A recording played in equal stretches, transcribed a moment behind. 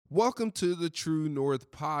Welcome to the True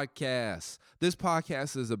North Podcast. This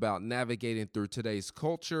podcast is about navigating through today's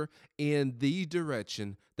culture in the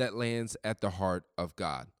direction that lands at the heart of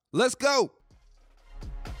God. Let's go!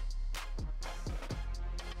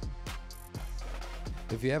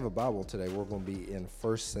 If you have a Bible today, we're going to be in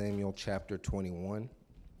 1 Samuel chapter 21.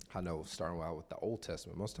 I know, starting out with the Old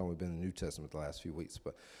Testament. Most of the time we've been in the New Testament the last few weeks,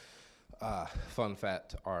 but fun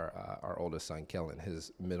fact, our oldest son, Kellen,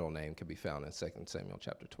 his middle name can be found in 2 Samuel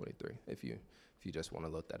chapter 23, if you just want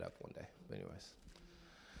to look that up one day. But anyways,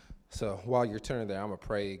 so while you're turning there, I'm going to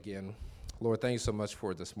pray again. Lord, thank you so much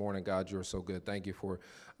for this morning. God, you're so good. Thank you for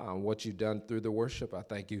what you've done through the worship. I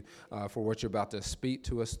thank you for what you're about to speak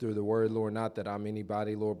to us through the word, Lord. Not that I'm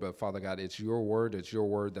anybody, Lord, but Father God, it's your word. It's your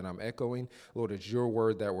word that I'm echoing. Lord, it's your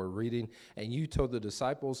word that we're reading. And you told the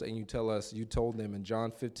disciples and you told them in John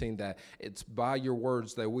 15 that it's by your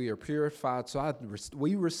words that we are purified. So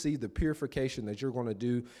we receive the purification that you're going to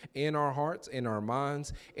do in our hearts, in our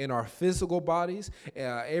minds, in our physical bodies.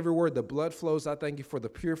 Everywhere the blood flows, I thank you for the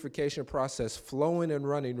purification process flowing and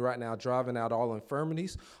running right now, driving out all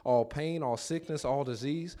infirmities, all pain, all sickness, all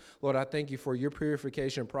disease. Lord, I thank you for your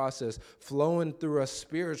purification process flowing through us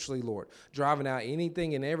spiritually, Lord, driving out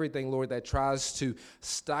anything and everything, Lord, that tries to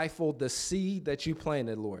stifle the seed that you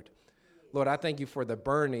planted, Lord. Lord, I thank you for the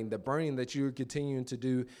burning that you're continuing to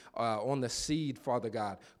do on the seed, Father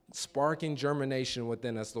God, sparking germination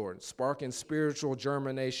within us, Lord, sparking spiritual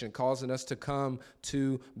germination, causing us to come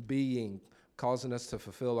to being, causing us to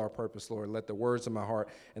fulfill our purpose, Lord. Let the words of my heart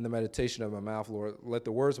and the meditation of my mouth, Lord, let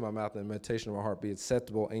the words of my mouth and the meditation of my heart be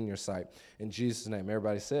acceptable in your sight. In Jesus' name,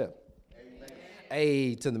 everybody said, amen.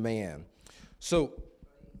 A to the man. So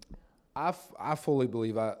I fully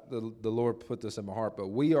believe the Lord put this in my heart, but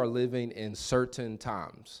we are living in certain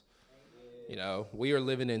times. You know, we are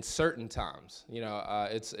living in certain times. You know,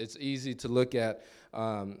 it's easy to look at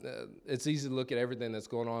everything that's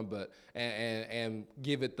going on, but and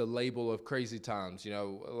give it the label of crazy times. You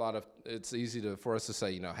know, it's easy for us to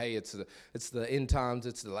say, you know, hey, it's the end times,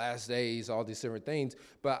 it's the last days, all these different things.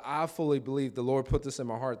 But I fully believe the Lord put this in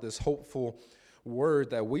my heart, this hopeful word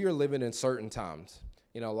that we are living in certain times.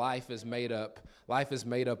 You know, life is made up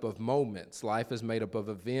of moments. Life is made up of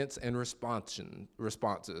events and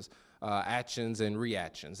responses. Actions and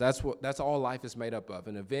reactions. That's all life is made up of.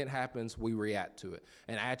 An event happens, we react to it.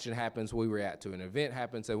 An action happens, we react to it. An event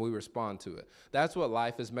happens, and we respond to it. That's what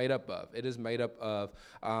life is made up of. It is made up of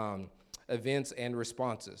events and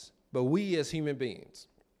responses. But we as human beings,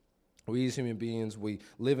 we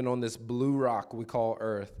living on this blue rock we call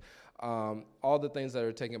Earth. All the things that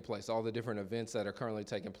are taking place, all the different events that are currently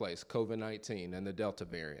taking place, COVID-19 and the Delta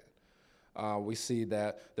variant. We see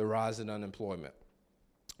that the rise in unemployment.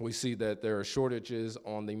 We see that there are shortages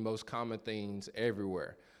on the most common things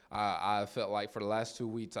everywhere. I felt like for the last 2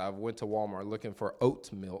 weeks, I went to Walmart looking for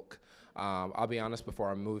oat milk. I'll be honest, before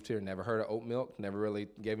I moved here, never heard of oat milk, never really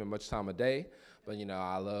gave it much time of day. But, you know,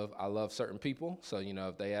 I love certain people. So, you know,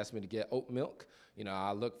 if they ask me to get oat milk, you know,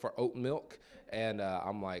 I look for oat milk. And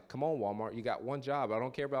I'm like, come on, Walmart, you got one job. I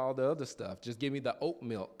don't care about all the other stuff. Just give me the oat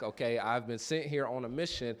milk, okay? I've been sent here on a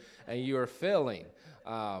mission, and you are failing.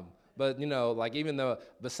 But, you know, like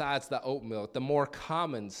besides the oat milk, the more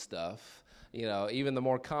common stuff, you know, even the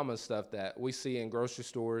more common stuff that we see in grocery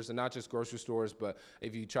stores, and not just grocery stores, but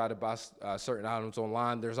if you try to buy certain items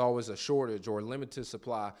online, there's always a shortage or limited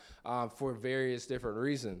supply for various different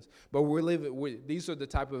reasons. But these are the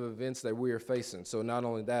type of events that we are facing. So not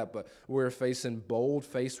only that, but we're facing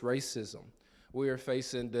bold-faced racism. We are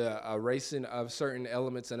facing the erasing of certain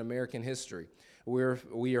elements in American history.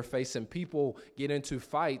 We are facing people get into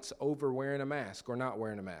fights over wearing a mask or not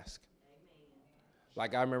wearing a mask.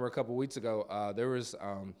 Like I remember a couple weeks ago, there was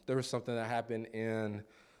something that happened in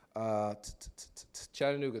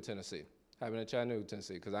Chattanooga, Tennessee. Happened in Chattanooga,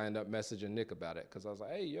 Tennessee, because I ended up messaging Nick about it, because I was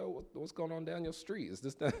like, hey, yo, what's going on down your street? Is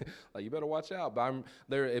this thing? Like, you better watch out. But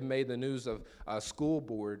it made the news of a school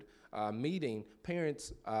board meeting,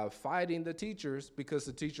 parents fighting the teachers because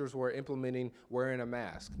the teachers were implementing wearing a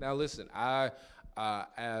mask. Now, listen, as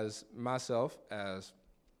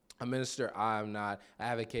a minister, I'm not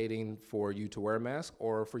advocating for you to wear a mask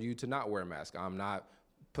or for you to not wear a mask. I'm not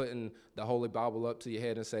putting the Holy Bible up to your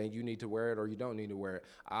head and saying you need to wear it or you don't need to wear it.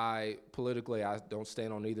 I don't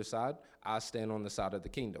stand on either side. I stand on the side of the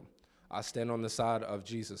kingdom. I stand on the side of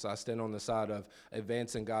Jesus. I stand on the side of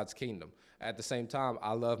advancing God's kingdom. At the same time,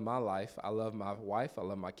 I love my life. I love my wife. I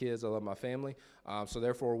love my kids. I love my family. So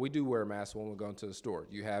therefore, we do wear a mask when we go into the store.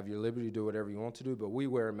 You have your liberty to do whatever you want to do, but we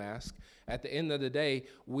wear a mask. At the end of the day,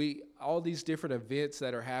 all these different events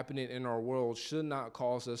that are happening in our world should not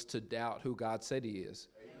cause us to doubt who God said he is.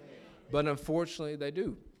 Amen. But unfortunately, they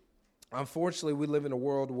do. Unfortunately, we live in a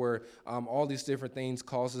world where all these different things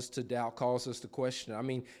cause us to doubt, cause us to question. I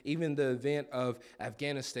mean, even the event of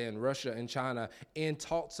Afghanistan, Russia, and China in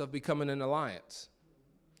talks of becoming an alliance.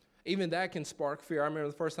 Even that can spark fear. I remember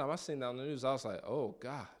the first time I seen that on the news, I was like, oh,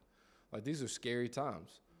 God, like these are scary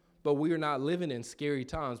times. But we are not living in scary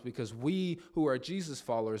times because we who are Jesus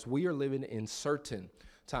followers, we are living in certain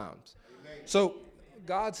times. Amen. So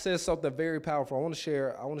God says something very powerful. I want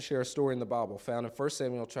to share a story in the Bible found in 1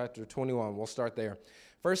 Samuel chapter 21. We'll start there.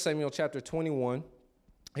 1 Samuel chapter 21.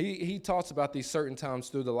 He talks about these certain times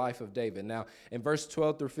through the life of David. Now, in verse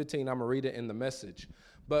 12 through 15, I'm going to read it in the Message.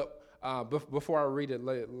 But before I read it,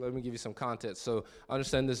 let me give you some context. So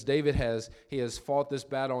understand this: David has fought this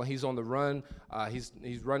battle, and he's on the run. He's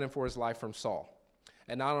running for his life from Saul.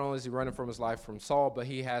 And not only is he running from his life from Saul, but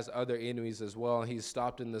he has other enemies as well. He's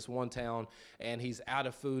stopped in this one town, and he's out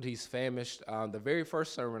of food. He's famished. The very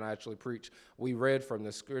first sermon I actually preached, we read from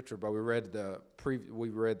the scripture, but we read the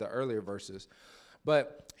earlier verses.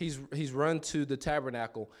 But he's run to the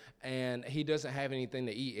tabernacle, and he doesn't have anything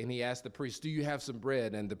to eat. And he asks the priest, "Do you have some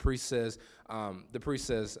bread?" And the priest says,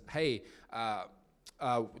 "Hey,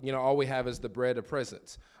 all we have is the bread of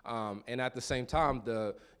presence." And at the same time,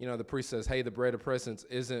 the priest says, "Hey, the bread of presence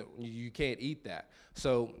you can't eat that."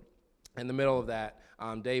 So in the middle of that,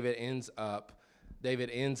 the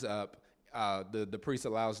priest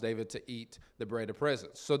allows David to eat the bread of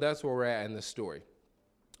presence. So that's where we're at in this story.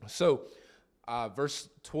 So verse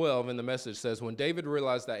 12 in the Message says, when David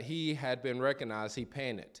realized that he had been recognized, he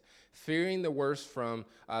panicked, fearing the worst from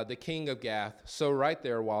the king of Gath. So right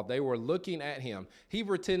there, while they were looking at him, he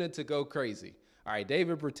pretended to go crazy. All right,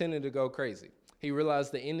 David pretended to go crazy. He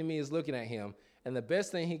realized the enemy is looking at him, and the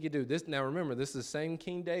best thing he could do, now remember, this is the same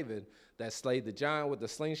King David that slayed the giant with the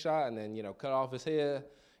slingshot and then, cut off his head,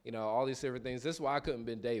 all these different things. This is why I couldn't have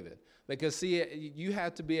been David. Because, see, you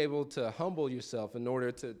have to be able to humble yourself in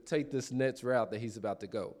order to take this next route that he's about to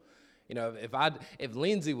go. If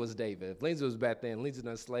Lindsay was David, if Lindsay was back then, Lindsay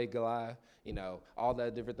done slayed Goliath, all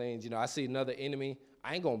that different things. I see another enemy,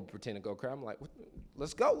 I ain't going to pretend to go cry. I'm like,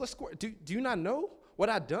 let's go. Let's score. Do you not know what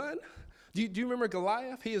I done? Do you remember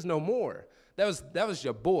Goliath? He is no more. That was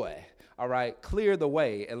your boy. All right, clear the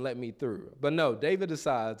way and let me through. But no, David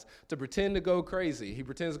decides to pretend to go crazy. He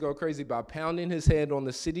pretends to go crazy by pounding his head on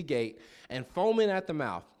the city gate and foaming at the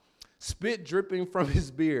mouth, spit dripping from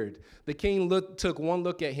his beard. The king took one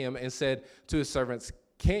look at him and said to his servants,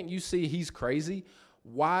 "Can't you see he's crazy?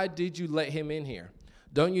 Why did you let him in here?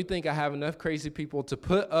 Don't you think I have enough crazy people to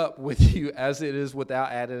put up with you as it is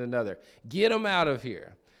without adding another? Get him out of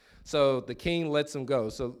here." So the king lets him go.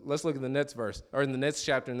 So let's look at the next verse, or in the next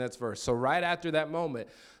chapter, next verse. So right after that moment,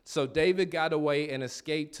 so David got away and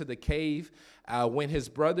escaped to the cave. When his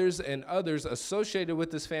brothers and others associated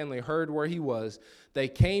with his family heard where he was, they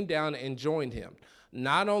came down and joined him.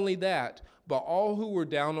 Not only that, but all who were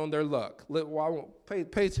down on their luck. Pay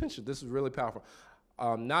attention. This is really powerful.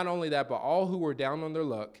 Not only that, but all who were down on their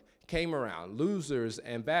luck came around, losers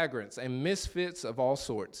and vagrants and misfits of all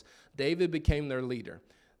sorts. David became their leader.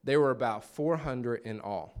 They were about 400 in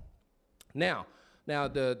all. Now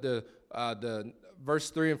the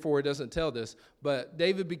verse 3 and 4 doesn't tell this, but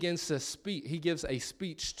David begins to speak. He gives a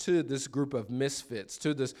speech to this group of misfits,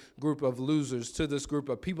 to this group of losers, to this group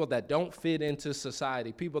of people that don't fit into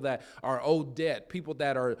society, people that are owed debt, people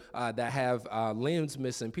that have limbs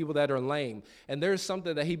missing, people that are lame. And there's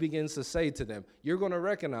something that he begins to say to them. You're going to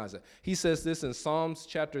recognize it. He says this in Psalms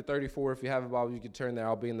chapter 34. If you have a Bible, you can turn there.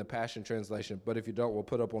 I'll be in the Passion Translation, but if you don't, we'll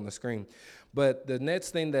put up on the screen. But the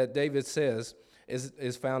next thing that David says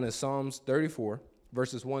is found in Psalms 34,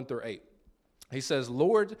 verses 1 through 8. He says,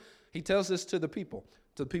 Lord, he tells this to the people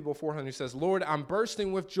 400. He says, Lord, I'm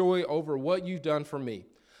bursting with joy over what you've done for me.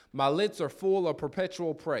 My lips are full of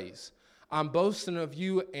perpetual praise. I'm boasting of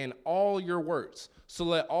you and all your works. So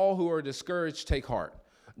let all who are discouraged take heart.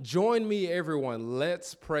 Join me, everyone.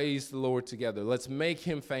 Let's praise the Lord together. Let's make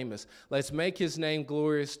him famous. Let's make his name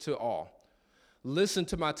glorious to all. Listen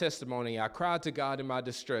to my testimony. I cried to God in my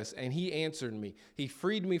distress, and he answered me. He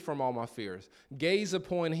freed me from all my fears. Gaze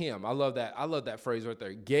upon him. I love that phrase right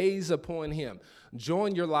there. Gaze upon him.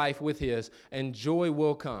 Join your life with his, and joy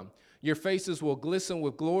will come. Your faces will glisten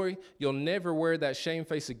with glory. You'll never wear that shame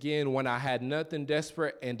face again. When I had nothing,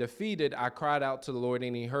 desperate and defeated, I cried out to the Lord,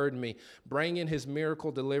 and he heard me, bringing his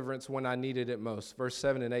miracle deliverance when I needed it most. Verse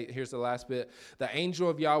 7 and 8, here's the last bit. The angel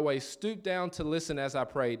of Yahweh stooped down to listen as I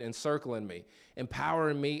prayed, encircling me,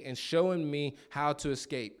 empowering me, and showing me how to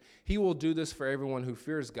escape. He will do this for everyone who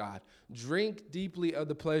fears God. Drink deeply of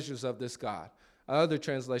the pleasures of this God. Other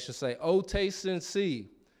translations say, oh, taste and see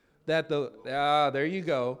There you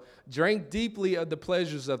go. Drink deeply of the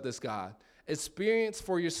pleasures of this God. Experience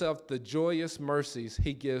for yourself the joyous mercies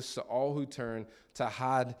he gives to all who turn to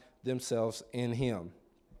hide themselves in him.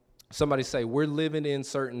 Somebody say, we're living in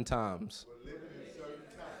certain times.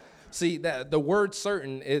 See, that the word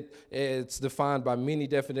certain, it's defined by many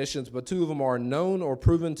definitions, but two of them are known or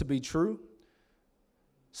proven to be true.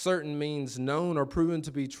 Certain means known or proven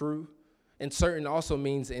to be true, and certain also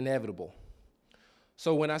means inevitable.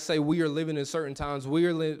 So when I say we are living in certain times, we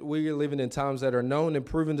are living in times that are known and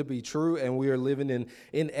proven to be true, and we are living in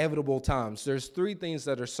inevitable times. There's three things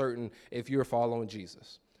that are certain if you're following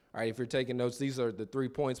Jesus. All right, if you're taking notes, these are the 3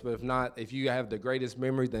 points, but if not, if you have the greatest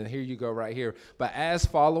memory, then here you go right here. But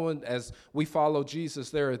as we follow Jesus,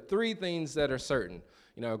 there are three things that are certain.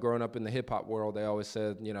 You know, growing up in the hip-hop world, they always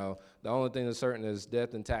said, you know, the only thing that's certain is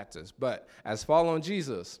death and taxes. But as following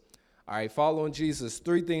Jesus, all right, following Jesus,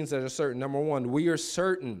 three things that are certain. Number one, we are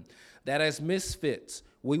certain that as misfits,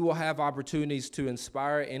 we will have opportunities to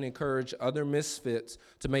inspire and encourage other misfits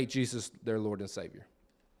to make Jesus their Lord and Savior.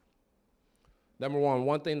 Number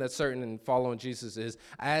one thing that's certain in following Jesus is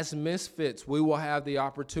as misfits, we will have the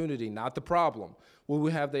opportunity, not the problem. We will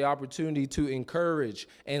have the opportunity to encourage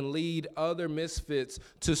and lead other misfits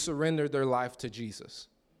to surrender their life to Jesus.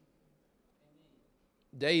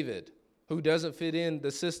 David, who doesn't fit in the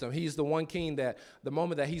system. He's the one king that the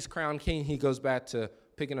moment that he's crowned king, he goes back to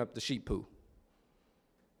picking up the sheep poo.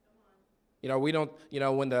 You know, we don't, you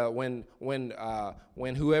know,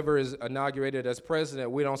 when whoever is inaugurated as president,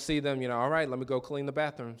 we don't see them, you know, all right, let me go clean the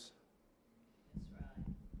bathrooms. That's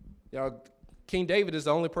right. You know, King David is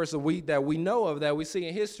the only person that we know of, that we see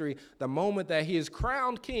in history. The moment that he is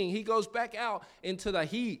crowned king, he goes back out into the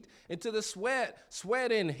heat, into the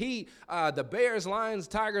sweat and heat. The bears, lions,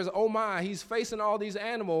 tigers, oh my, he's facing all these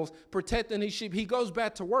animals, protecting his sheep. He goes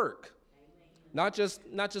back to work. Not just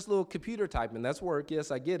little computer typing. That's work. Yes,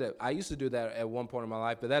 I get it. I used to do that at one point in my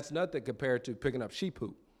life, but that's nothing compared to picking up sheep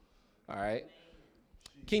poop. All right?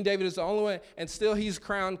 King David is the only one, and still he's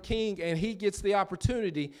crowned king, and he gets the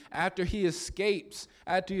opportunity after he escapes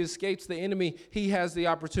the enemy. He has the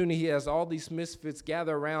opportunity. He has all these misfits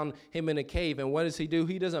gather around him in a cave, and what does he do?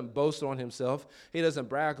 He doesn't boast on himself. He doesn't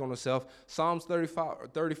brag on himself. Psalms 34,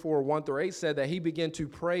 1-8 said that he began to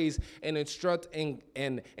praise and instruct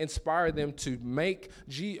and inspire them to make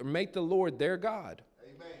the Lord their God.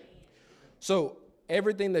 Amen. So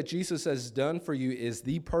everything that Jesus has done for you is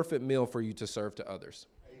the perfect meal for you to serve to others.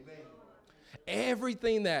 Amen.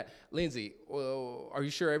 Everything that, Lindsay, well, are you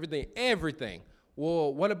sure everything? Everything.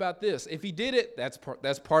 Well, what about this? If he did it, that's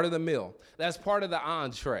part of the meal. That's part of the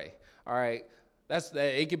entree. All right.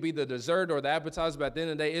 It could be the dessert or the appetizer, but at the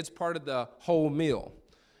end of the day, it's part of the whole meal.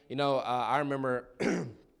 You know, I remember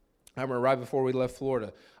right before we left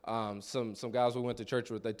Florida, some guys we went to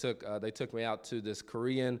church with, they took me out to this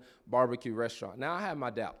Korean barbecue restaurant. Now I had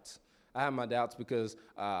my doubts. Because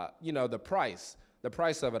you know, the price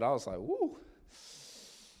of it, I was like, woo.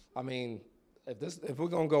 I mean, if we're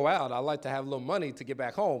gonna go out, I'd like to have a little money to get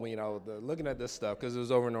back home. You know, looking at this stuff, because it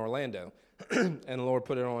was over in Orlando, and the Lord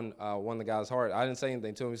put it on one of the guys' heart. I didn't say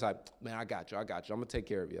anything to him. He's like, man, I got you. I'm gonna take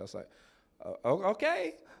care of you. I was like,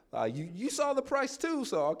 okay. You saw the price too,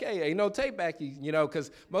 so okay, ain't no take back, you know,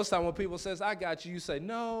 because most time when people says, I got you, you say,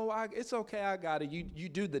 no, it's okay, I got it. You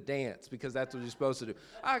do the dance, because that's what you're supposed to do.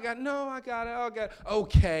 I got it.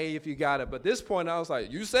 Okay, if you got it. But this point, I was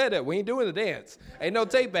like, you said it. We ain't doing the dance. Ain't no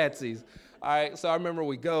take backsies. All right, so I remember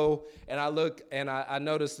we go, and I look, and I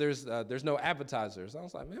noticed there's no appetizers. I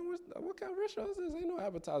was like, man, what kind of restaurant is this? Ain't no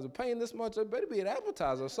appetizer. Paying this much, it better be an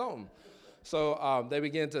appetizer or something. So they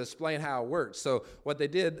began to explain how it works. So what they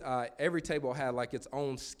did, every table had like its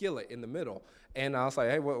own skillet in the middle. And I was like,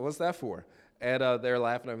 hey, what's that for? And they're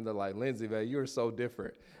laughing at me. They're like, Lindsay, man, you're so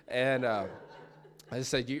different. And I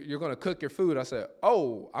said, you're going to cook your food? I said,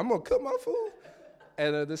 oh, I'm going to cook my food?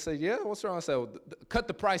 And they said, yeah, what's wrong? I said, well, cut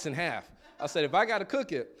the price in half. I said, if I got to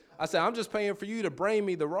cook it, I said, I'm just paying for you to bring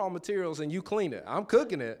me the raw materials and you clean it. I'm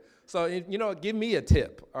cooking it. So, you know, give me a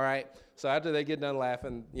tip, all right? So after they get done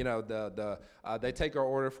laughing, you know, they take our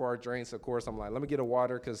order for our drinks. Of course, I'm like, let me get a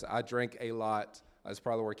water, because I drink a lot. That's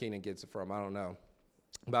probably where Keenan gets it from. I don't know.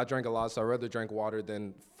 But I drink a lot, so I'd rather drink water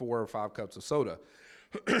than 4 or 5 cups of soda.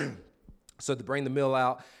 So they bring the meal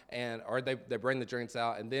out, or they bring the drinks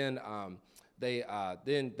out, and then the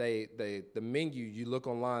menu, you look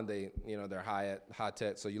online, they're high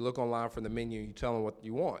tech. So you look online for the menu, you tell them what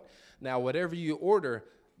you want. Now, whatever you order,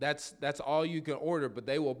 that's all you can order, but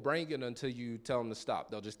they will bring it until you tell them to stop.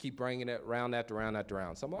 They'll just keep bringing it round after round after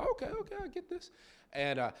round. So I'm like, okay, I get this.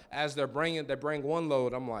 And as they bring one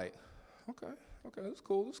load, I'm like, okay, Okay, that's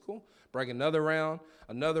cool. That's cool. Break another round,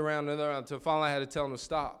 until finally I had to tell them to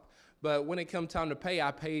stop. But when it come time to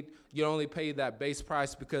pay, you only paid that base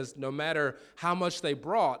price because no matter how much they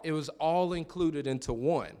brought, it was all included into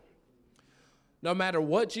one. No matter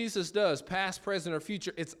what Jesus does, past, present, or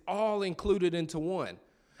future, it's all included into one.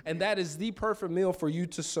 And that is the perfect meal for you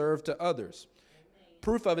to serve to others.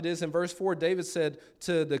 Proof of it is in verse 4, David said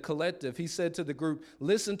to the collective, he said to the group,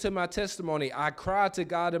 listen to my testimony. I cried to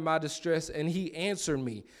God in my distress, and he answered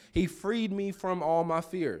me. He freed me from all my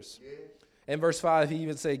fears. Yeah. In verse 5, he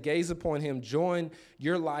even said, gaze upon him, join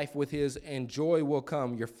your life with his, and joy will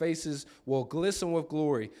come. Your faces will glisten with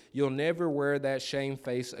glory. You'll never wear that shame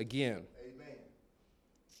face again. Amen.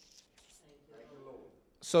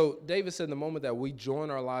 So David said, the moment that we join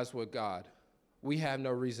our lives with God, we have no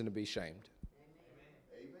reason to be shamed.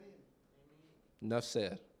 Enough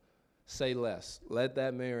said. Say less. Let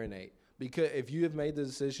that marinate. Because if you have made the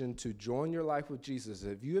decision to join your life with Jesus,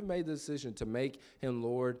 if you have made the decision to make him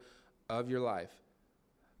Lord of your life,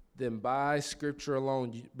 then by Scripture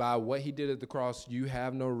alone, by what he did at the cross, you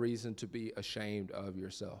have no reason to be ashamed of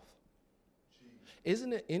yourself.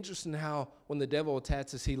 Isn't it interesting how when the devil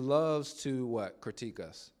attacks us, he loves to what? Critique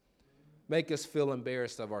us. Make us feel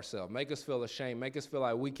embarrassed of ourselves. Make us feel ashamed. Make us feel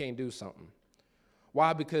like we can't do something.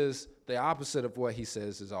 Why? Because the opposite of what he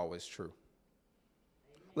says is always true.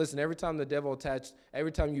 Listen, every time the devil attacks,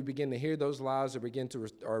 every time you begin to hear those lies or begin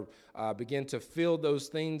to feel those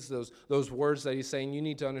things, those words that he's saying, you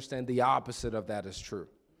need to understand the opposite of that is true.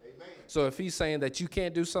 Amen. So if he's saying that you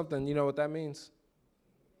can't do something, you know what that means?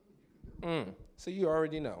 So you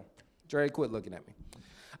already know. Dre, quit looking at me.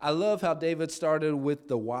 I love how David started with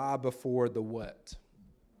the why before the what.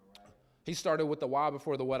 He started with the why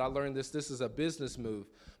before the what. I learned this is a business move.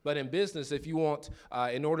 But in business, if you want,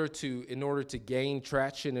 in order to gain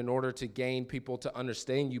traction, in order to gain people to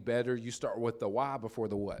understand you better, you start with the why before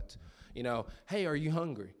the what. You know, hey, are you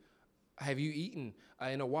hungry? Have you eaten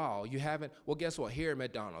in a while? You haven't? Well, guess what? Here at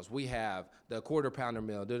McDonald's, we have the quarter pounder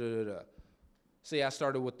meal. See, I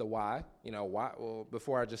started with the why. You know, why? Well,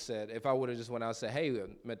 before I just said, if I would have just went out and said, hey,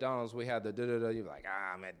 McDonald's, we have the you're like,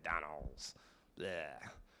 McDonald's. Yeah.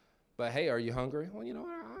 But hey, are you hungry? Well, you know,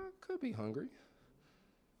 I could be hungry.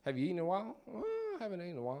 Have you eaten in a while? Well, I haven't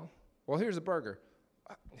eaten in a while. Well, here's a burger.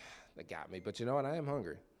 They got me, but you know what? I am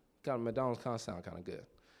hungry. McDonald's kind of sound kind of good.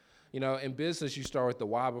 You know, in business, you start with the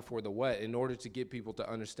why before the what in order to get people to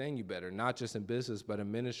understand you better, not just in business, but in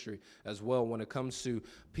ministry as well. When it comes to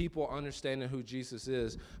people understanding who Jesus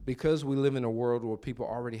is, because we live in a world where people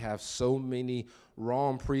already have so many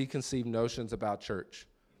wrong preconceived notions about church.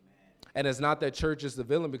 And it's not that church is the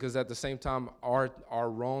villain, because at the same time, our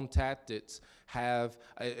wrong tactics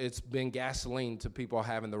it's been gasoline to people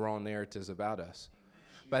having the wrong narratives about us.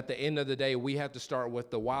 But at the end of the day, we have to start with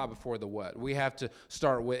the why before the what. We have to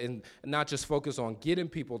start with, and not just focus on getting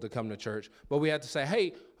people to come to church, but we have to say,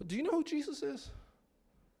 hey, do you know who Jesus is?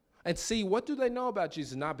 And see, what do they know about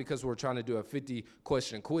Jesus? Not because we're trying to do a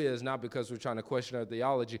 50-question quiz, not because we're trying to question our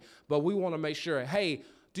theology, but we want to make sure, hey,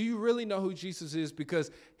 do you really know who Jesus is?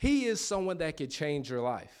 Because he is someone that could change your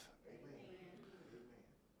life.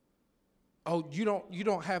 Oh, you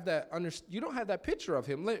don't have that you don't have that picture of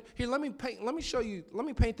him. Let me paint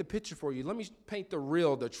the picture for you. Let me paint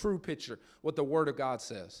the true picture, what the Word of God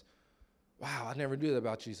says. Wow, I never knew that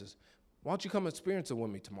about Jesus. Why don't you come experience it with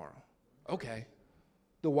me tomorrow? Okay.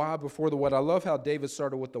 The why before the what. I love how David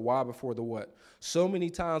started with the why before the what. So many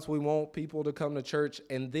times we want people to come to church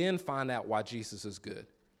and then find out why Jesus is good.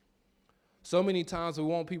 So many times we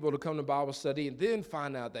want people to come to Bible study and then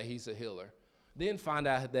find out that he's a healer. Then find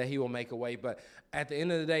out that he will make a way. But at the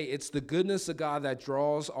end of the day, it's the goodness of God that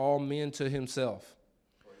draws all men to himself.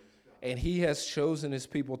 And he has chosen his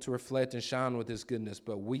people to reflect and shine with his goodness.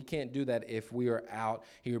 But we can't do that if we are out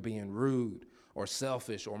here being rude or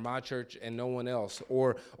selfish, or my church and no one else,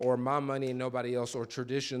 or my money and nobody else, or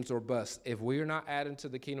traditions or busts. If we are not adding to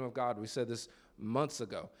the kingdom of God, we said this months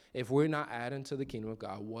ago, if we're not adding to the kingdom of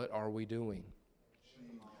God, what are we doing?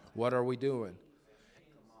 What are we doing?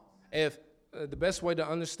 If the best way to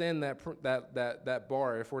understand that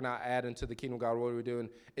bar, if we're not adding to the kingdom of God, what are we doing?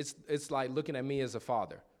 It's like looking at me as a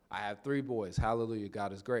father. I have 3 boys. Hallelujah,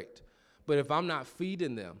 God is great. But if I'm not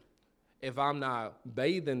feeding them, if I'm not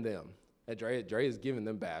bathing them, and Dre is giving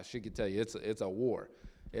them baths. She can tell you it's a war.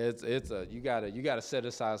 You gotta set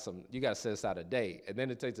aside a day, and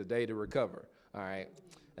then it takes a day to recover. All right,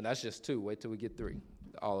 and that's just 2. Wait till we get 3,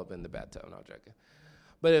 all up in the bathtub. No, I'm joking.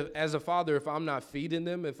 But as a father, if I'm not feeding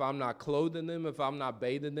them, if I'm not clothing them, if I'm not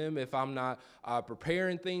bathing them, if I'm not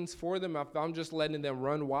preparing things for them, if I'm just letting them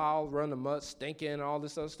run wild, run amok, stinking, all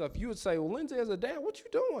this other stuff, you would say, well, Lindsay, as a dad, what you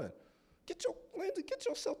doing? Lindsay, get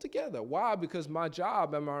yourself together. Why? Because my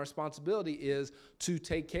job and my responsibility is to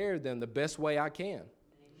take care of them the best way I can.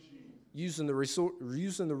 Using the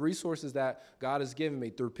resources that God has given me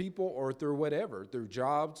through people or through whatever, through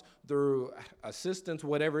jobs, through assistance,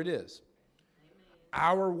 whatever it is.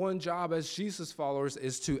 Our one job as Jesus followers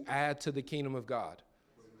is to add to the kingdom of God.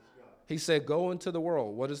 He said, go into the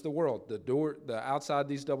world. What is the world? The door, the outside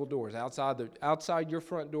these double doors, outside your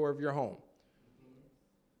front door of your home.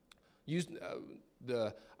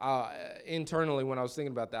 Internally, when I was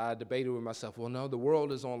thinking about that, I debated with myself, well, no, the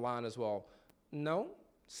world is online as well. No.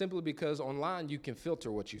 Simply because online you can filter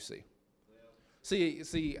what you see.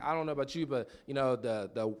 See, I don't know about you, but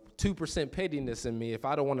the 2% pettiness in me, if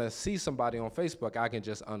I don't want to see somebody on Facebook, I can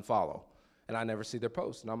just unfollow, and I never see their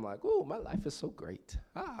posts, and I'm like, oh, my life is so great.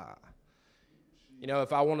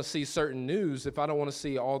 If I want to see certain news, if I don't want to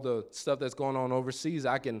see all the stuff that's going on overseas,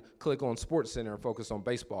 I can click on Sports Center and focus on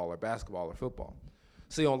baseball or basketball or football.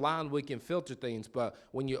 See, online we can filter things, but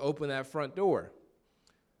when you open that front door,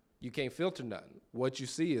 you can't filter nothing. What you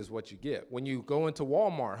see is what you get. When you go into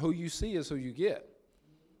Walmart, who you see is who you get.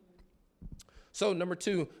 So number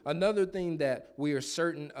 2, another thing that we are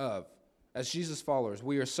certain of as Jesus followers,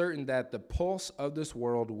 we are certain that the pulse of this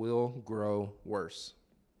world will grow worse.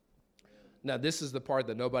 Now, this is the part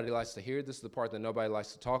that nobody likes to hear. This is the part that nobody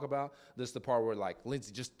likes to talk about. This is the part where, like,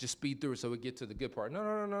 Lindsay, just speed through it so we get to the good part.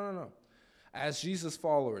 No. As Jesus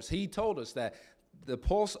followers, he told us that the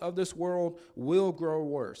pulse of this world will grow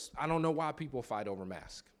worse. I don't know why people fight over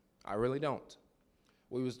masks. I really don't.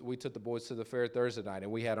 We took the boys to the fair Thursday night,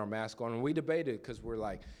 and we had our mask on, and we debated because we're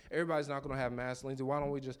like, everybody's not going to have masks. Lindsay, why don't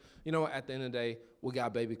we just, at the end of the day, we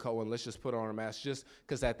got baby Cohen. Let's just put on a mask just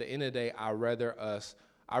because at the end of the day, I'd rather us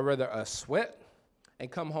sweat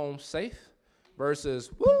and come home safe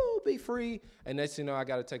versus, be free. And next thing you know, I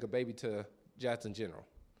got to take a baby to Jackson General.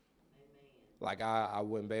 Like, I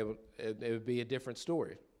wouldn't be able, it would be a different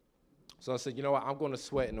story. So I said, you know what, I'm going to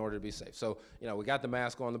sweat in order to be safe. So, we got the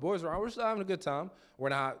mask on. The boys we're still having a good time. We're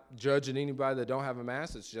not judging anybody that don't have a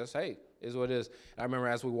mask. It's just, hey, is what it is. I remember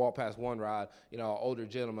as we walked past one ride, an older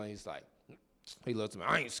gentleman, he looks at me,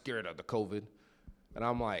 I ain't scared of the COVID. And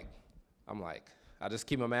I'm like, I just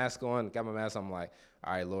keep my mask on, got my mask. I'm like,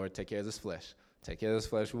 all right, Lord, take care of this flesh. Take care of this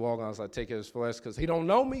flesh. We walk on, I was like, take care of this flesh, because he don't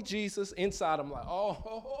know me, Jesus. Inside, I'm like,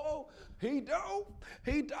 he don't.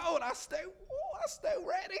 I stay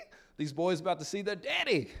ready. These boys about to see their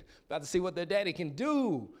daddy, about to see what their daddy can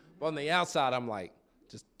do. But on the outside, I'm like,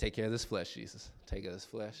 just take care of this flesh, Jesus. Take care of this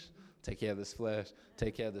flesh. Take care of this flesh.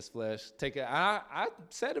 Take care of this flesh. I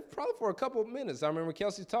said it probably for a couple of minutes. I remember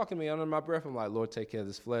Kelsey talking to me under my breath. I'm like, Lord, take care of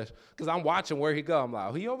this flesh. Because I'm watching where he go. I'm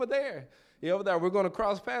like, he over there. We're going to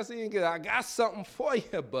cross paths. I got something for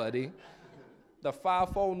you, buddy. The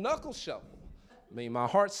 5-fold knuckle shuffle. My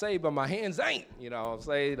heart's saved, but my hands ain't. I'm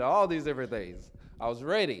saying all these different things. I was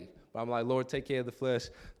ready. But I'm like, Lord, take care of the flesh.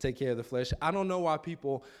 Take care of the flesh. I don't know why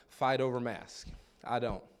people fight over masks. I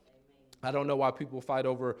don't know why people fight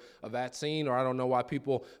over a vaccine, or I don't know why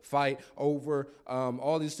people fight over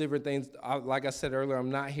all these different things. Like I said earlier,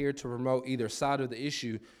 I'm not here to promote either side of the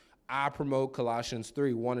issue. I promote Colossians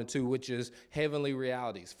 3:1-2, which is heavenly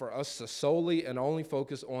realities, for us to solely and only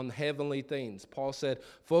focus on heavenly things. Paul said,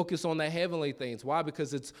 focus on the heavenly things. Why?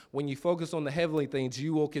 Because it's when you focus on the heavenly things,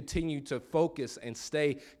 you will continue to focus and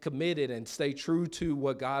stay committed and stay true to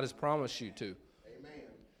what God has promised you to.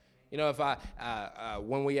 If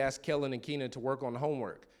when we ask Kellen and Keenan to work on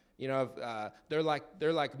homework, they're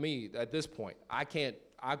like me at this point. I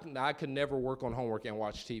could never work on homework and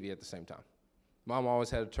watch TV at the same time. Mom always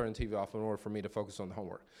had to turn the TV off in order for me to focus on the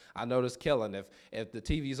homework. I noticed Kellen, if the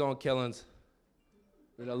TV's on, Kellen's,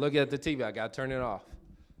 looking at the TV, I got to turn it off.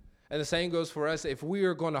 And the same goes for us. If we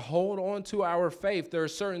are going to hold on to our faith, there are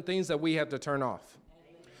certain things that we have to turn off.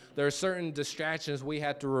 There are certain distractions we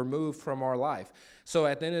have to remove from our life. So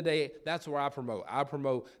at the end of the day, that's where I promote. I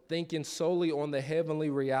promote thinking solely on the heavenly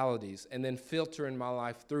realities and then filtering my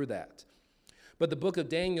life through that. But the book of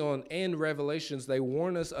Daniel and Revelations, they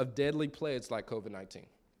warn us of deadly plagues like COVID-19.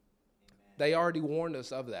 They already warned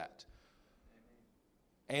us of that.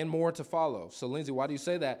 And more to follow. So, Lindsay, why do you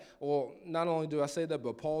say that? Well, not only do I say that,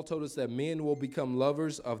 but Paul told us that men will become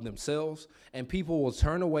lovers of themselves, and people will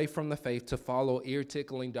turn away from the faith to follow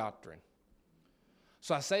ear-tickling doctrine.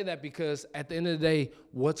 So I say that because at the end of the day,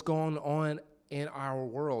 what's going on in our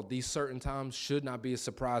world, these certain times should not be a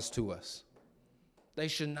surprise to us. They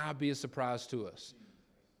should not be a surprise to us.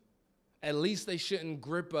 At least they shouldn't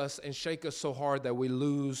grip us and shake us so hard that we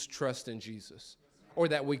lose trust in Jesus, or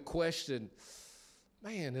that we question,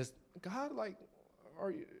 man, is God what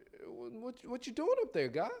you doing up there,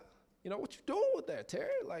 God? What you doing with that, Terry?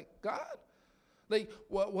 Like, God, like,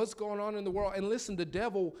 what's going on in the world? And listen, the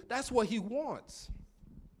devil, that's what he wants.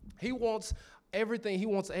 He wants everything. He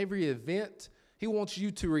wants every event. He wants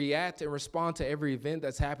you to react and respond to every event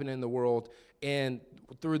that's happening in the world and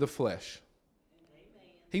through the flesh.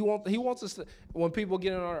 Amen. He wants us to, when people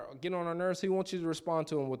get on our nerves, he wants you to respond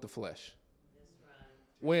to them with the flesh.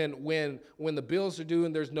 That's right. When the bills are due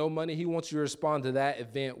and there's no money, he wants you to respond to that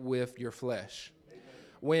event with your flesh.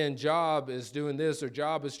 When job is doing this or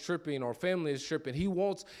job is tripping or family is tripping, he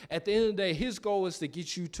wants, at the end of the day, his goal is to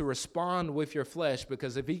get you to respond with your flesh,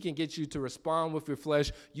 because if he can get you to respond with your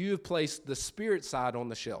flesh, you have placed the spirit side on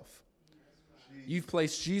the shelf. You've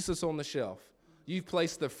placed Jesus on the shelf. You've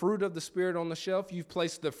placed the fruit of the Spirit on the shelf. You've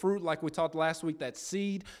placed the fruit, like we talked last week, that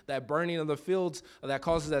seed, that burning of the fields that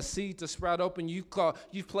causes that seed to sprout open. You've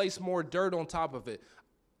placed more dirt on top of it,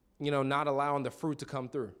 not allowing the fruit to come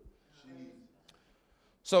through.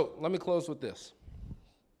 So let me close with this.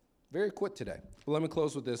 Very quick today, but let me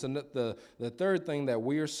close with this. And the third thing that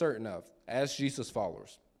we are certain of as Jesus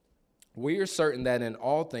followers, we are certain that in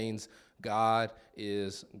all things, God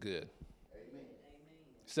is good. Amen.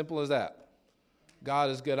 Simple as that.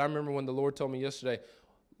 God is good. I remember when the Lord told me yesterday,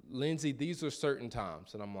 Lindsay, these are certain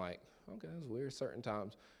times. And I'm like, okay, that's weird, certain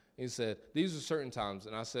times. He said, these are certain times.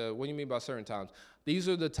 And I said, what do you mean by certain times? These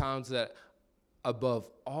are the times that above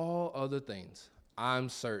all other things, I'm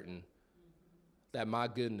certain that my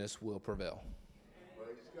goodness will prevail.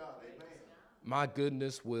 Praise God. Amen. My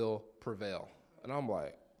goodness will prevail. And I'm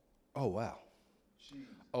like, oh, wow. Jeez.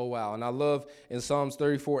 Oh, wow. And I love in Psalms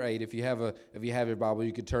 34:8, if you have your Bible,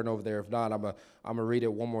 you can turn over there. If not, I'm gonna read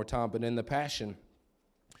it one more time. But in the Passion,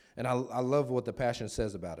 and I love what the Passion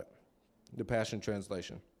says about it, the Passion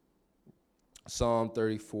Translation. Psalm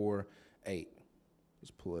 34:8.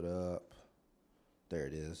 Let's pull it up. There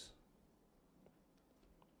it is.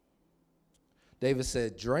 David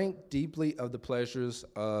said, drink deeply of the pleasures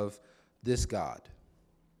of this God.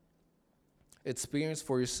 Experience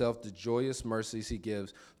for yourself the joyous mercies he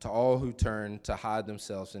gives to all who turn to hide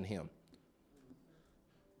themselves in him.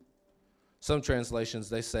 Some translations,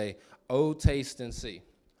 they say, oh, taste and see.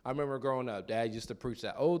 I remember growing up, Dad used to preach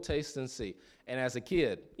that, oh, taste and see. And as a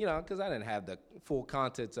kid, because I didn't have the full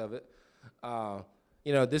contents of it,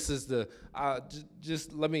 this is this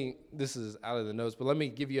is out of the notes, but let me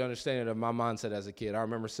give you an understanding of my mindset as a kid. I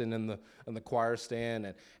remember sitting in the choir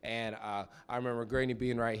stand, and I remember Granny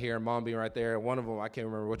being right here and Mom being right there. And one of them, I can't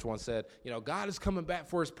remember which one, said, God is coming back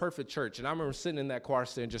for his perfect church. And I remember sitting in that choir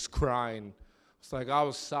stand just crying. It's like I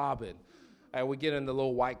was sobbing. And we get in the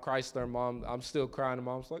little white Chrysler, Mom, I'm still crying, and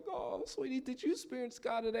Mom's like, oh, sweetie, did you experience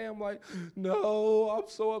God today? I'm like, no, I'm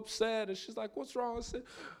so upset. And she's like, what's wrong? I said,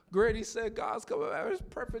 Granny said God's coming back to his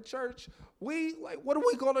perfect church. What are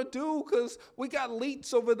we going to do? Because we got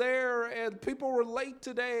leaks over there, and people were late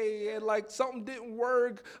today, and, something didn't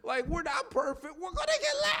work. We're not perfect. We're going to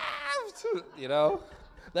get left.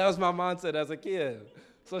 That was my mindset as a kid.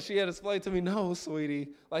 So she had explained to me, no, sweetie,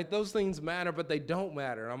 those things matter, but they don't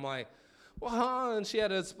matter. I'm like, well, and she had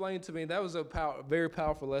to explain to me. That was a very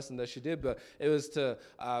powerful lesson that she did, but it was to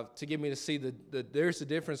get me to see that there's a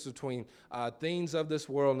difference between things of this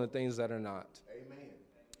world and things that are not. Amen.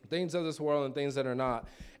 Things of this world and things that are not.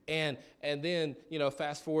 And then,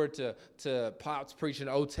 fast forward to Pops preaching,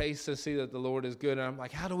 oh, taste and see that the Lord is good. And I'm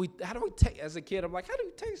like, how do we taste, as a kid, I'm like, how do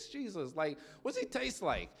we taste Jesus? What's he taste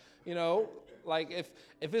like?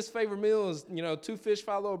 If his favorite meal is, 2 fish,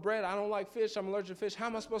 5 loaves of bread, I don't like fish, I'm allergic to fish, how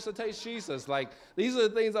am I supposed to taste Jesus? These are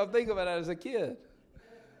the things I'm thinking about as a kid.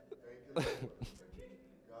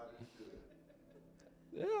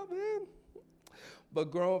 Yeah, man.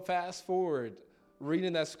 But fast forward,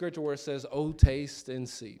 reading that scripture where it says, oh, taste and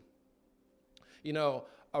see. A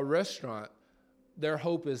restaurant, their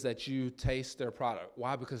hope is that you taste their product.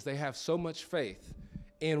 Why? Because they have so much faith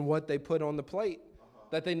in what they put on the plate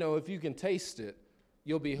that they know if you can taste it,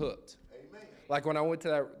 you'll be hooked. Amen. Like when I went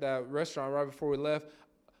to that restaurant right before we left,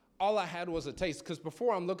 all I had was a taste. Because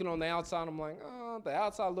before I'm looking on the outside, I'm like, oh, the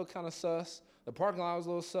outside looked kind of sus. The parking lot was a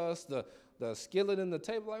little sus. The skillet in the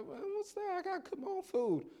table, well, what's that? I got to cook my own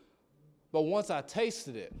food. But once I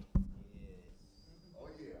tasted it,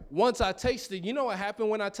 once I tasted, you know what happened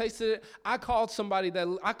when I tasted it? I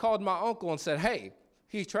called my uncle and said, hey,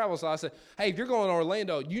 he travels. So I said, hey, if you're going to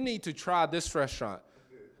Orlando, you need to try this restaurant.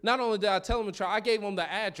 Not only did I tell him to try, I gave him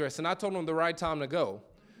the address, and I told him the right time to go.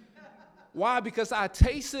 Why? Because I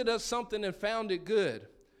tasted of something and found it good.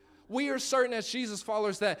 We are certain as Jesus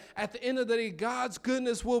followers that at the end of the day, God's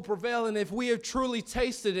goodness will prevail, and if we have truly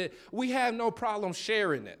tasted it, we have no problem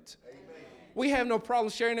sharing it. Amen. We have no problem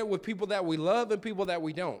sharing it with people that we love and people that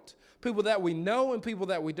we don't. People that we know and people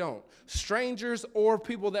that we don't. Strangers or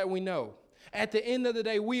people that we know. At the end of the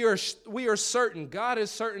day, we are certain. God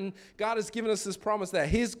is certain. God has given us this promise that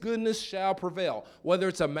his goodness shall prevail. Whether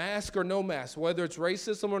it's a mask or no mask, whether it's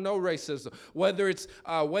racism or no racism, whether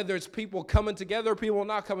it's people coming together or people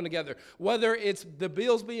not coming together, whether it's the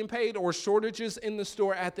bills being paid or shortages in the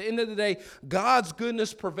store, at the end of the day, God's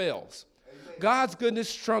goodness prevails. Amen. God's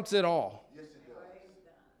goodness trumps it all. Yes, it does.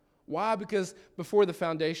 Why? Because before the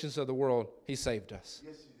foundations of the world, he saved us.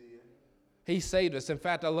 Yes, he saved us. In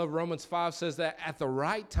fact, I love Romans 5 says that at the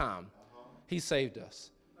right time, he saved us.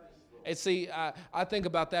 And see, I think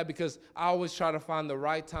about that because I always try to find the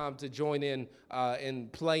right time to join in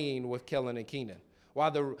playing with Kellen and Keenan. Why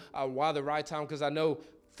the right time? Because I know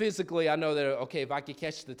physically, I know that, okay, if I could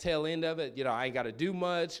catch the tail end of it, I ain't got to do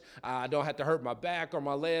much. I don't have to hurt my back or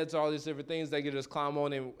my legs, all these different things. They can just climb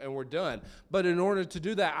on and we're done. But in order to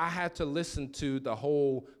do that, I had to listen to the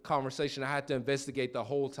whole conversation. I had to investigate the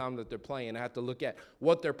whole time that they're playing. I had to look at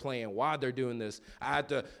what they're playing, why they're doing this.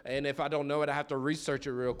 And if I don't know it, I have to research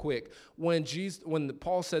it real quick. When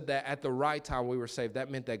Paul said that at the right time we were saved, that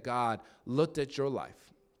meant that God looked at your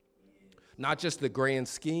life. Not just the grand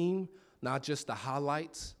scheme, not just the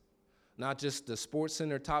highlights, not just the Sports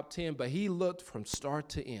Center top 10, but he looked from start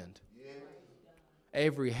to end. Yeah.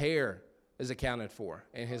 Every hair is accounted for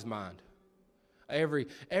in his mind. Every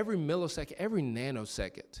millisecond, every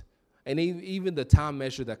nanosecond, and even the time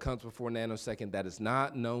measure that comes before nanosecond that is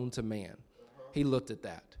not known to man. He looked at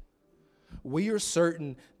that. We are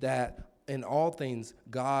certain that in all things,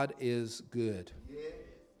 God is good. Yeah.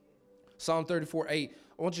 Psalm 34:8.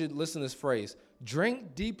 I want you to listen to this phrase.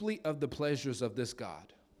 Drink deeply of the pleasures of this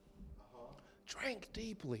God. Drink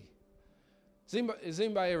deeply. Has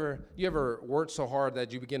anybody ever worked so hard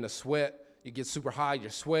that you begin to sweat? You get super high, you're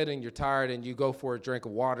sweating, you're tired, and you go for a drink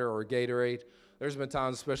of water or a Gatorade. There's been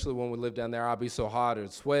times, especially when we lived down there, I'd be so hot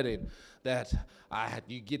and sweating that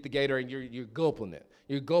you get the Gatorade and you're gulping it.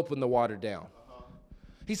 You're gulping the water down.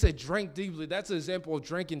 He said, drink deeply. That's an example of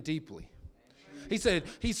drinking deeply. He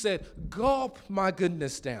said, gulp my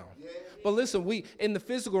goodness down. But listen, we in the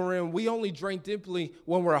physical realm, we only drink deeply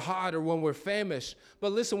when we're hot or when we're famished.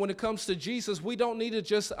 But listen, when it comes to Jesus, we don't need to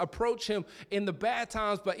just approach him in the bad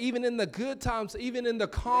times, but even in the good times, even in the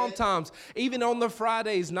calm times, even on the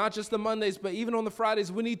Fridays, not just the Mondays, but even on the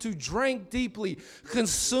Fridays, we need to drink deeply,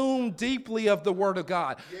 consume deeply of the Word of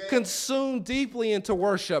God, consume deeply into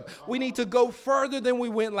worship. We need to go further than we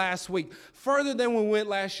went last week, further than we went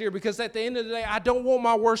last year, because at the end of the day, I don't want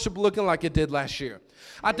my worship looking like it did last year.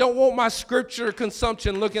 I don't want my scripture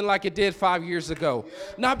consumption looking like it did 5 years ago.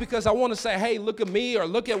 Not because I want to say, hey, look at me or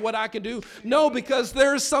look at what I can do. No, because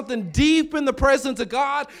there's something deep in the presence of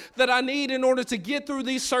God that I need in order to get through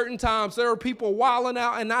these certain times. There are people wilding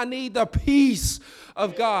out, and I need the peace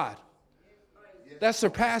of God that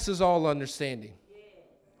surpasses all understanding.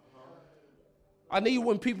 I need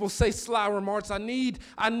when people say sly remarks, I need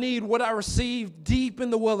what I receive deep in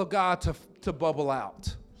the will of God to bubble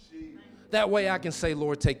out. That way I can say,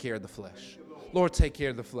 Lord, take care of the flesh. Lord, take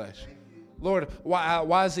care of the flesh. Lord,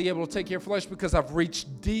 why is he able to take care of flesh? Because I've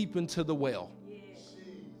reached deep into the well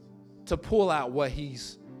to pull out what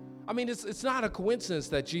it's not a coincidence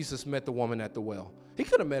that Jesus met the woman at the well. He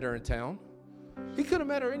could have met her in town. He could have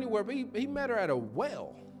met her anywhere, but he met her at a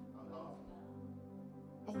well.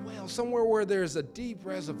 A well, somewhere where there's a deep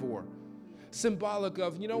reservoir. Symbolic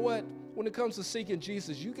of, you know what? When it comes to seeking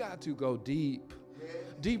Jesus, you got to go deep.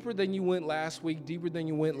 Deeper than you went last week, deeper than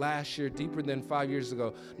you went last year, deeper than 5 years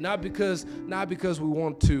ago. Not because we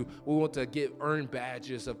want to earn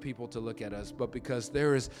badges of people to look at us, but because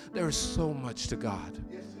there is so much to God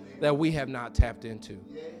that we have not tapped into.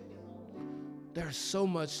 There's so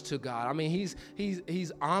much to God. I mean,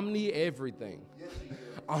 he's omni everything.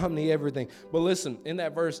 Omni everything. But listen, in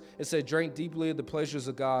that verse, it said, drink deeply of the pleasures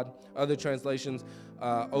of God. Other translations,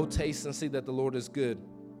 oh, taste and see that the Lord is good.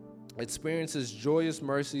 Experience his joyous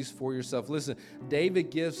mercies for yourself. Listen, David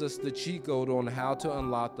gives us the cheat code on how to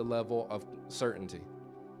unlock the level of certainty.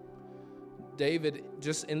 David,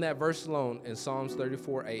 just in that verse alone, in Psalms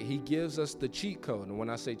 34:8, he gives us the cheat code. And when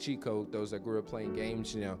I say cheat code, those that grew up playing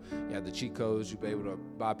games, you have the cheat codes. You'll be able to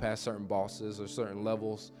bypass certain bosses or certain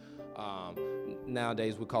levels.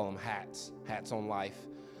 Nowadays, we call them hats on life.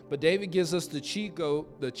 But David gives us the cheat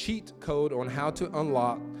code on how to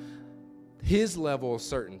unlock his level of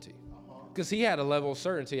certainty. Because he had a level of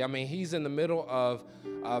certainty. I mean, he's in the middle of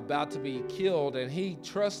about to be killed, and he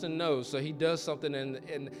trusts and knows. So he does something, and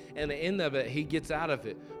the end of it, he gets out of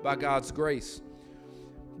it by God's grace.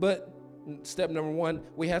 But Step number one,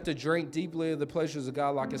 we have to drink deeply of the pleasures of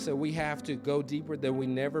God. Like I said, we have to go deeper than we've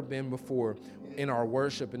never been before in our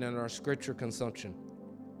worship and in our scripture consumption,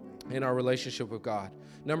 in our relationship with God.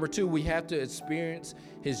 Number two, we have to experience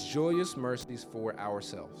his joyous mercies for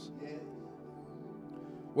ourselves.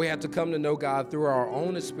 We have to come to know God through our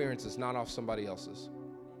own experiences, not off somebody else's.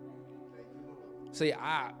 See,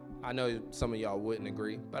 I know some of y'all wouldn't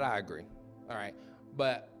agree, but I agree. All right.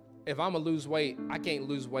 But if I'm going to lose weight, I can't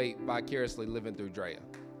lose weight vicariously living through Drea.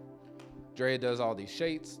 Drea does all these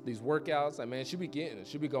shakes, these workouts. Like, man, she be getting it.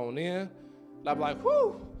 She be going in. And I'm like,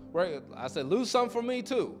 whoo. Right? I said, lose something for me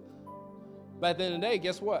too. But at the end of the day,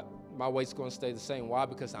 guess what? My weight's going to stay the same. Why?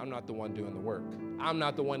 Because I'm not the one doing the work. I'm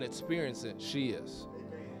not the one experiencing it. She is.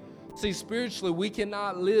 See, spiritually, we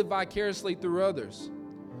cannot live vicariously through others.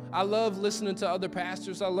 I love listening to other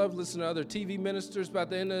pastors. I love listening to other TV ministers. But at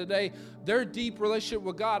the end of the day, their deep relationship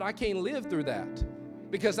with God, I can't live through that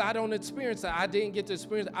because I don't experience that. I didn't get to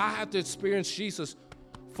experience it. I have to experience Jesus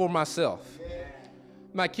for myself.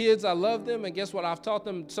 My kids, I love them, and guess what? I've taught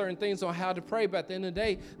them certain things on how to pray, but at the end of the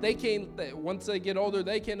day, they can't, once they get older,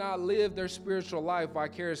 they cannot live their spiritual life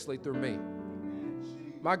vicariously through me.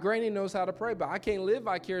 My granny knows how to pray, but I can't live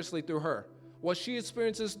vicariously through her. What she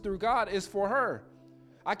experiences through God is for her.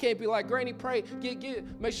 I can't be like, Granny, pray,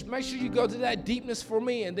 make sure you go to that deepness for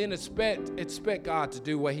me, and then expect God to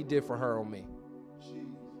do what he did for her on me.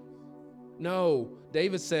 No,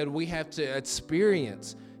 David said we have to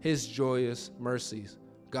experience his joyous mercies,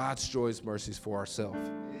 God's joyous mercies for ourselves.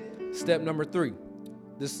 Step number 3.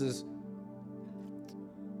 This is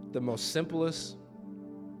the most simplest.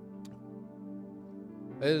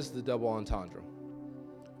 It is the double entendre.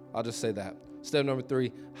 I'll just say that. Step number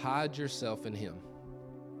 3, hide yourself in him.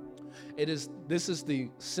 This is the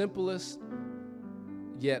simplest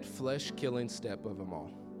yet flesh-killing step of them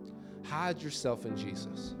all. Hide yourself in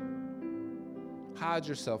Jesus. Hide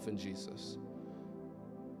yourself in Jesus.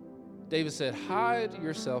 David said, hide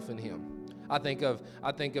yourself in him. I think of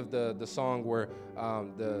the song where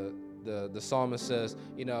the psalmist says,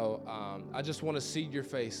 I just want to see your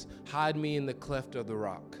face. Hide me in the cleft of the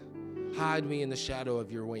rock. Hide me in the shadow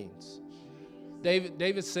of your wings.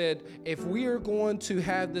 David said, if we are going to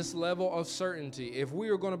have this level of certainty, if we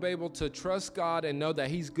are going to be able to trust God and know that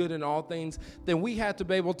he's good in all things, then we have to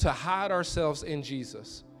be able to hide ourselves in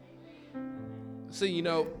Jesus. See,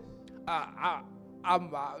 I'm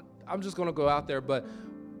just going to go out there, but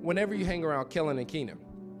whenever you hang around Kellen and Keenan,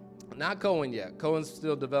 not Cohen yet. Cohen's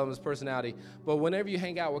still developing his personality. But whenever you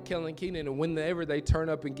hang out with Kellen and Keenan, and whenever they turn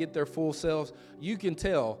up and get their full selves, you can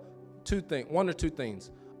tell one or two things.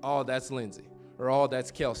 Oh, that's Lindsay. Or, oh, that's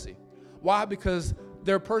Kelsey. Why? Because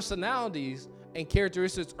their personalities and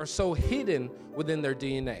characteristics are so hidden within their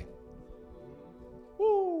DNA.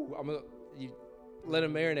 Woo! Let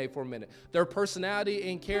them marinate for a minute. Their personality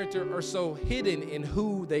and character are so hidden in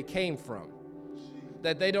who they came from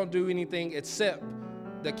that they don't do anything except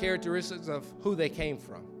the characteristics of who they came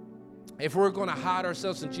from. If we're going to hide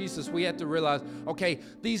ourselves in Jesus, we have to realize, okay,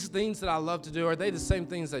 these things that I love to do, are they the same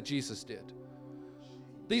things that Jesus did?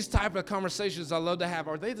 These type of conversations I love to have,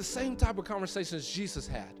 are they the same type of conversations Jesus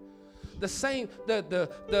had? The same,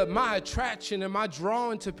 my attraction and my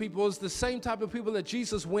drawing to people is the same type of people that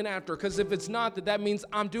Jesus went after. Because if it's not, that means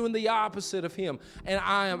I'm doing the opposite of him, and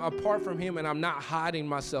I am apart from him, and I'm not hiding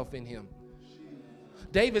myself in him.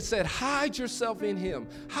 David said, hide yourself in him.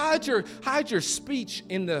 Hide your speech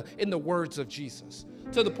in the words of Jesus.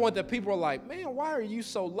 To the point that people are like, man, why are you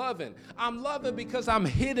so loving? I'm loving because I'm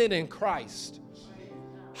hidden in Christ.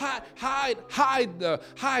 Hide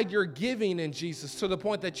your giving in Jesus to the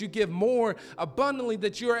point that you give more abundantly,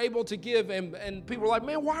 that you're able to give. And people are like,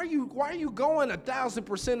 man, why are you going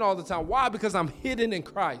 1,000% all the time? Why? Because I'm hidden in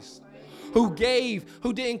Christ. Who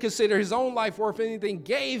didn't consider his own life worth anything,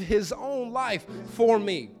 gave his own life for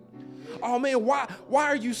me. Oh man, why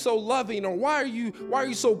are you so loving? Or why are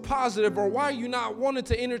you so positive? Or why are you not wanting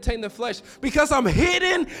to entertain the flesh? Because I'm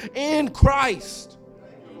hidden in Christ.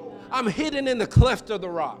 I'm hidden in the cleft of the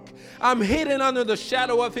rock. I'm hidden under the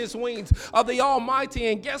shadow of his wings, of the Almighty.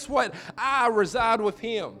 And guess what? I reside with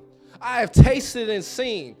him. I have tasted and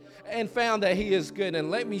seen and found that he is good. And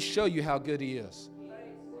let me show you how good he is.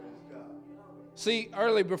 See,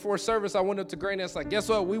 early before service, I went up to Granny and I was like, guess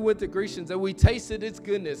what? We went to Grecians and we tasted its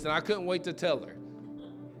goodness, and I couldn't wait to tell her.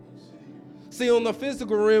 See, on the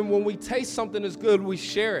physical realm, when we taste something is good, we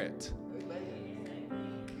share it.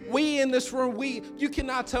 We in this room, you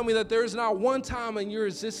cannot tell me that there is not one time in your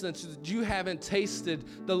existence that you haven't tasted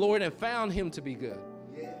the Lord and found him to be good.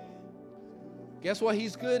 Guess what?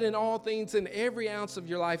 He's good in all things, in every ounce of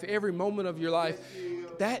your life, every moment of your life.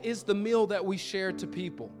 That is the meal that we share to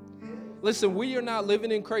people. Listen, we are not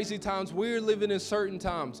living in crazy times. We're living in certain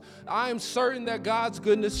times. I am certain that God's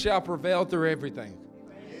goodness shall prevail through everything.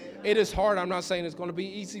 It is hard. I'm not saying it's going to be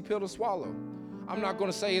an easy pill to swallow. I'm not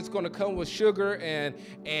going to say it's going to come with sugar and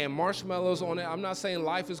marshmallows on it. I'm not saying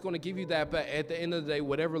life is going to give you that. But at the end of the day,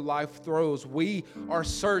 whatever life throws, we are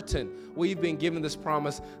certain we've been given this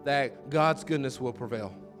promise that God's goodness will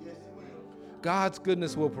prevail. God's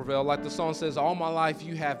goodness will prevail. Like the song says, all my life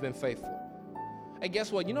you have been faithful. And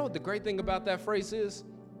guess what? You know what the great thing about that phrase is?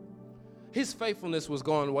 His faithfulness was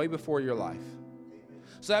gone way before your life.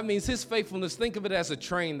 So that means his faithfulness, think of it as a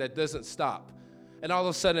train that doesn't stop. And all of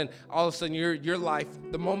a sudden, your life,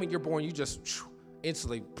 the moment you're born, you just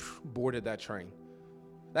instantly boarded that train.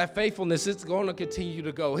 That faithfulness, it's going to continue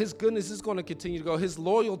to go. His goodness is going to continue to go. His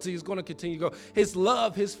loyalty is going to continue to go. His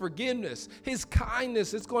love, his forgiveness, his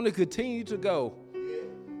kindness, it's going to continue to go.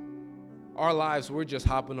 Our lives, we're just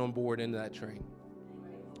hopping on board into that train.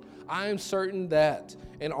 I am certain that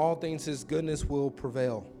in all things his goodness will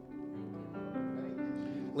prevail.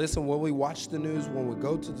 Listen, when we watch the news, when we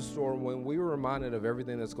go to the store, when we are reminded of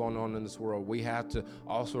everything that's going on in this world, we have to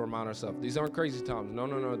also remind ourselves, these aren't crazy times.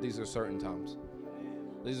 No, these are certain times.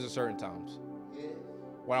 These are certain times.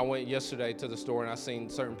 When I went yesterday to the store and I seen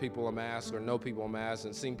certain people in masks or no people in masks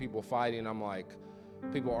and seen people fighting, I'm like,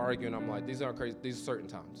 people arguing, I'm like, these aren't crazy, these are certain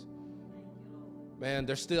times. Man,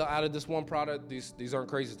 they're still out of this one product. These aren't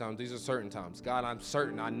crazy times. These are certain times. God, I'm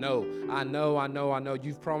certain. I know.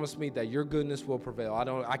 You've promised me that your goodness will prevail.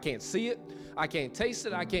 I can't see it. I can't taste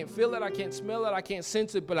it. I can't feel it. I can't smell it. I can't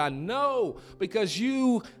sense it. But I know because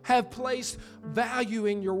you have placed value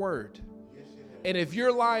in your word. And if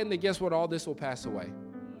you're lying, then guess what? All this will pass away.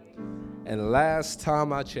 And last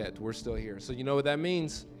time I checked, we're still here. So you know what that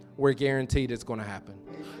means? We're guaranteed it's going to happen.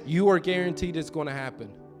 You are guaranteed it's going to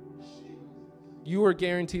happen. You are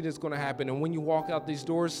guaranteed it's going to happen. And when you walk out these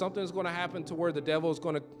doors, something's going to happen to where the devil is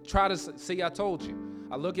going to try to see, I told you.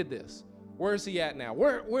 I look at this. Where is he at now?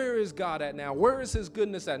 Where is God at now? Where is his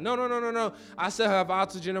goodness at? No. I still have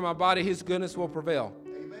oxygen in my body. His goodness will prevail.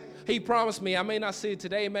 Amen. He promised me. I may not see it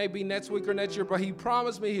today. It may be next week or next year, but he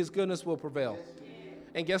promised me his goodness will prevail. Yes.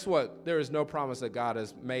 And guess what? There is no promise that God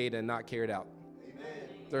has made and not carried out. Amen.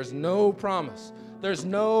 There's no promise. There's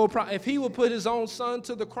no promise. If he will put his own son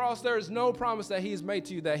to the cross, there is no promise that he's made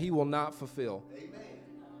to you that he will not fulfill. Amen.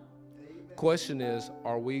 Question is,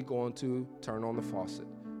 are we going to turn on the faucet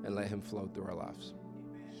and let him flow through our lives?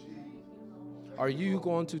 Are you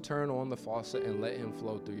going to turn on the faucet and let him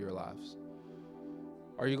flow through your lives?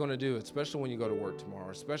 Are you going to do it, especially when you go to work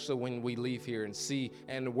tomorrow, especially when we leave here and see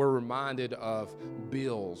and we're reminded of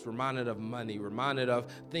bills, reminded of money, reminded of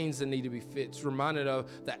things that need to be fixed, reminded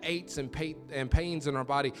of the aches and pains in our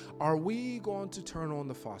body? Are we going to turn on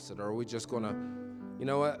the faucet, or are we just going to, you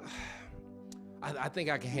know what, I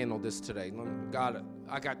think I can handle this today. God,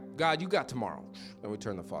 you got tomorrow. And we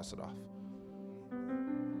turn the faucet off.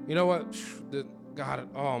 You know what, God,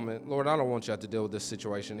 oh man, Lord, I don't want you to have to deal with this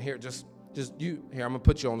situation. Here, just you here. I'm gonna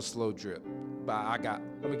put you on a slow drip, but I got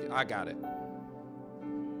it.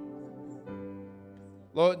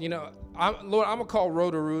 Lord, I'm gonna call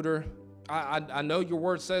Roto-Rooter. I know your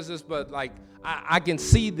word says this, but like I can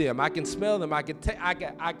see them, I can smell them, I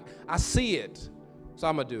see it, so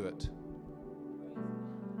I'm gonna do it.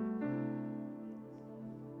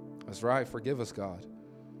 That's right. Forgive us, God,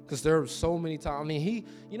 because there are so many times. I mean,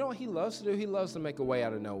 you know what he loves to do? He loves to make a way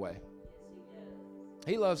out of no way.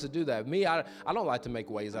 He loves to do that. Me, I don't like to make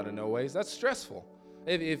ways out of no ways. That's stressful.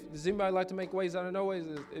 Does anybody like to make ways out of no ways?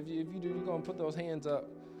 If you do, you're gonna put those hands up.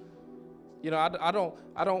 I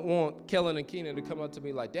don't want Kellen and Keenan to come up to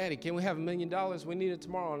me like, Daddy, can we have $1 million? We need it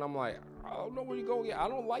tomorrow. And I'm like, I don't know where you're going. I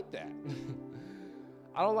don't like that.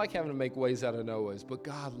 I don't like having to make ways out of no ways. But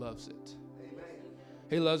God loves it. Amen.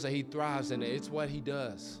 He loves it. He thrives in it. It's what he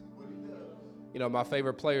does. My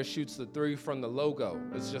favorite player shoots the three from the logo.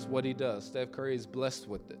 It's just what he does. Steph Curry is blessed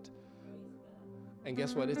with it. And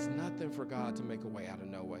guess what? It's nothing for God to make a way out of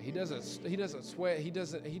no way. He doesn't sweat. He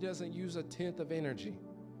doesn't use a tenth of energy.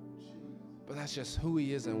 But that's just who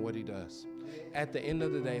he is and what he does. At the end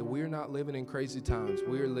of the day, we're not living in crazy times.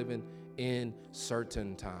 We're living in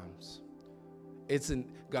certain times.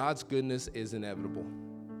 God's goodness is inevitable.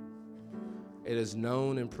 It is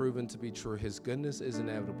known and proven to be true. His goodness is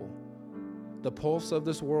inevitable. The pulse of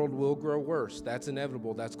this world will grow worse. That's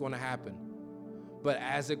inevitable. That's going to happen. But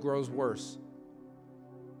as it grows worse,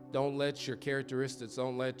 don't let your characteristics,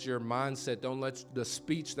 don't let your mindset, don't let the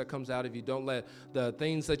speech that comes out of you, don't let the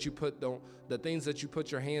things that you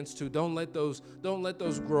put your hands to, don't let those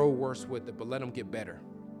grow worse with it, but let them get better.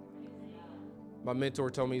 My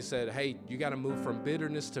mentor told me, he said, hey, you got to move from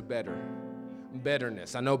bitterness to better.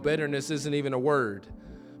 Bitterness. I know bitterness isn't even a word,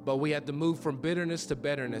 but we have to move from bitterness to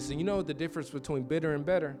betterness. And you know what the difference between bitter and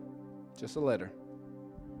better? Just a letter.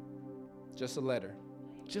 Just a letter.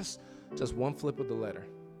 Just one flip of the letter.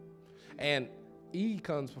 And E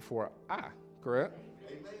comes before I, correct?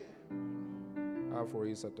 I before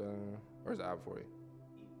E is at the, where's I before E?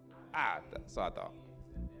 That's what I thought.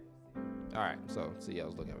 All right, so see, I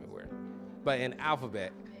was looking at me weird. But in the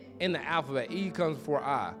alphabet, E comes before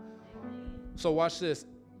I. So watch this.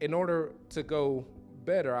 In order to go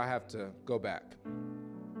better, I have to go back.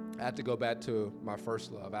 I have to go back to my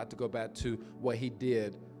first love. I have to go back to what he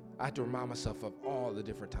did. I have to remind myself of all the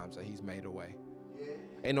different times that he's made a way.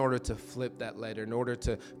 In order to flip that letter,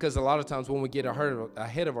 because a lot of times when we get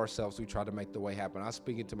ahead of ourselves, we try to make the way happen. I'm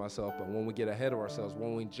speaking to myself, but when we get ahead of ourselves,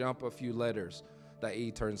 when we jump a few letters, that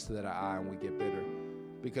E turns to that I and we get bitter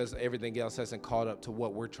because everything else hasn't caught up to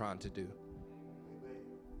what we're trying to do.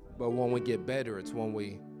 But when we get better, it's when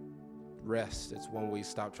we rest. It's when we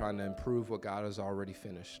stop trying to improve what God has already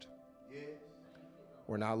finished.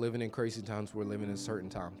 We're not living in crazy times. We're living in certain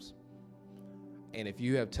times. And if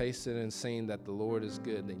you have tasted and seen that the Lord is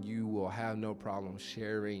good, then you will have no problem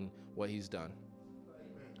sharing what he's done.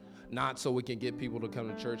 Not so we can get people to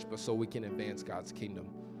come to church, but so we can advance God's kingdom.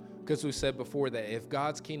 Because we said before that if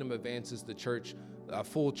God's kingdom advances the church, a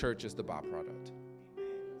full church is the byproduct.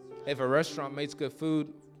 If a restaurant makes good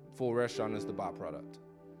food, full restaurant is the byproduct.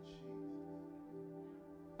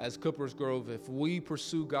 As Cooper's Grove, if we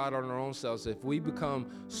pursue God on our own selves, if we become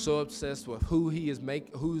so obsessed with who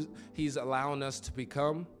he's allowing us to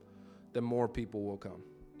become, then more people will come.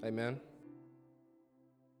 Amen.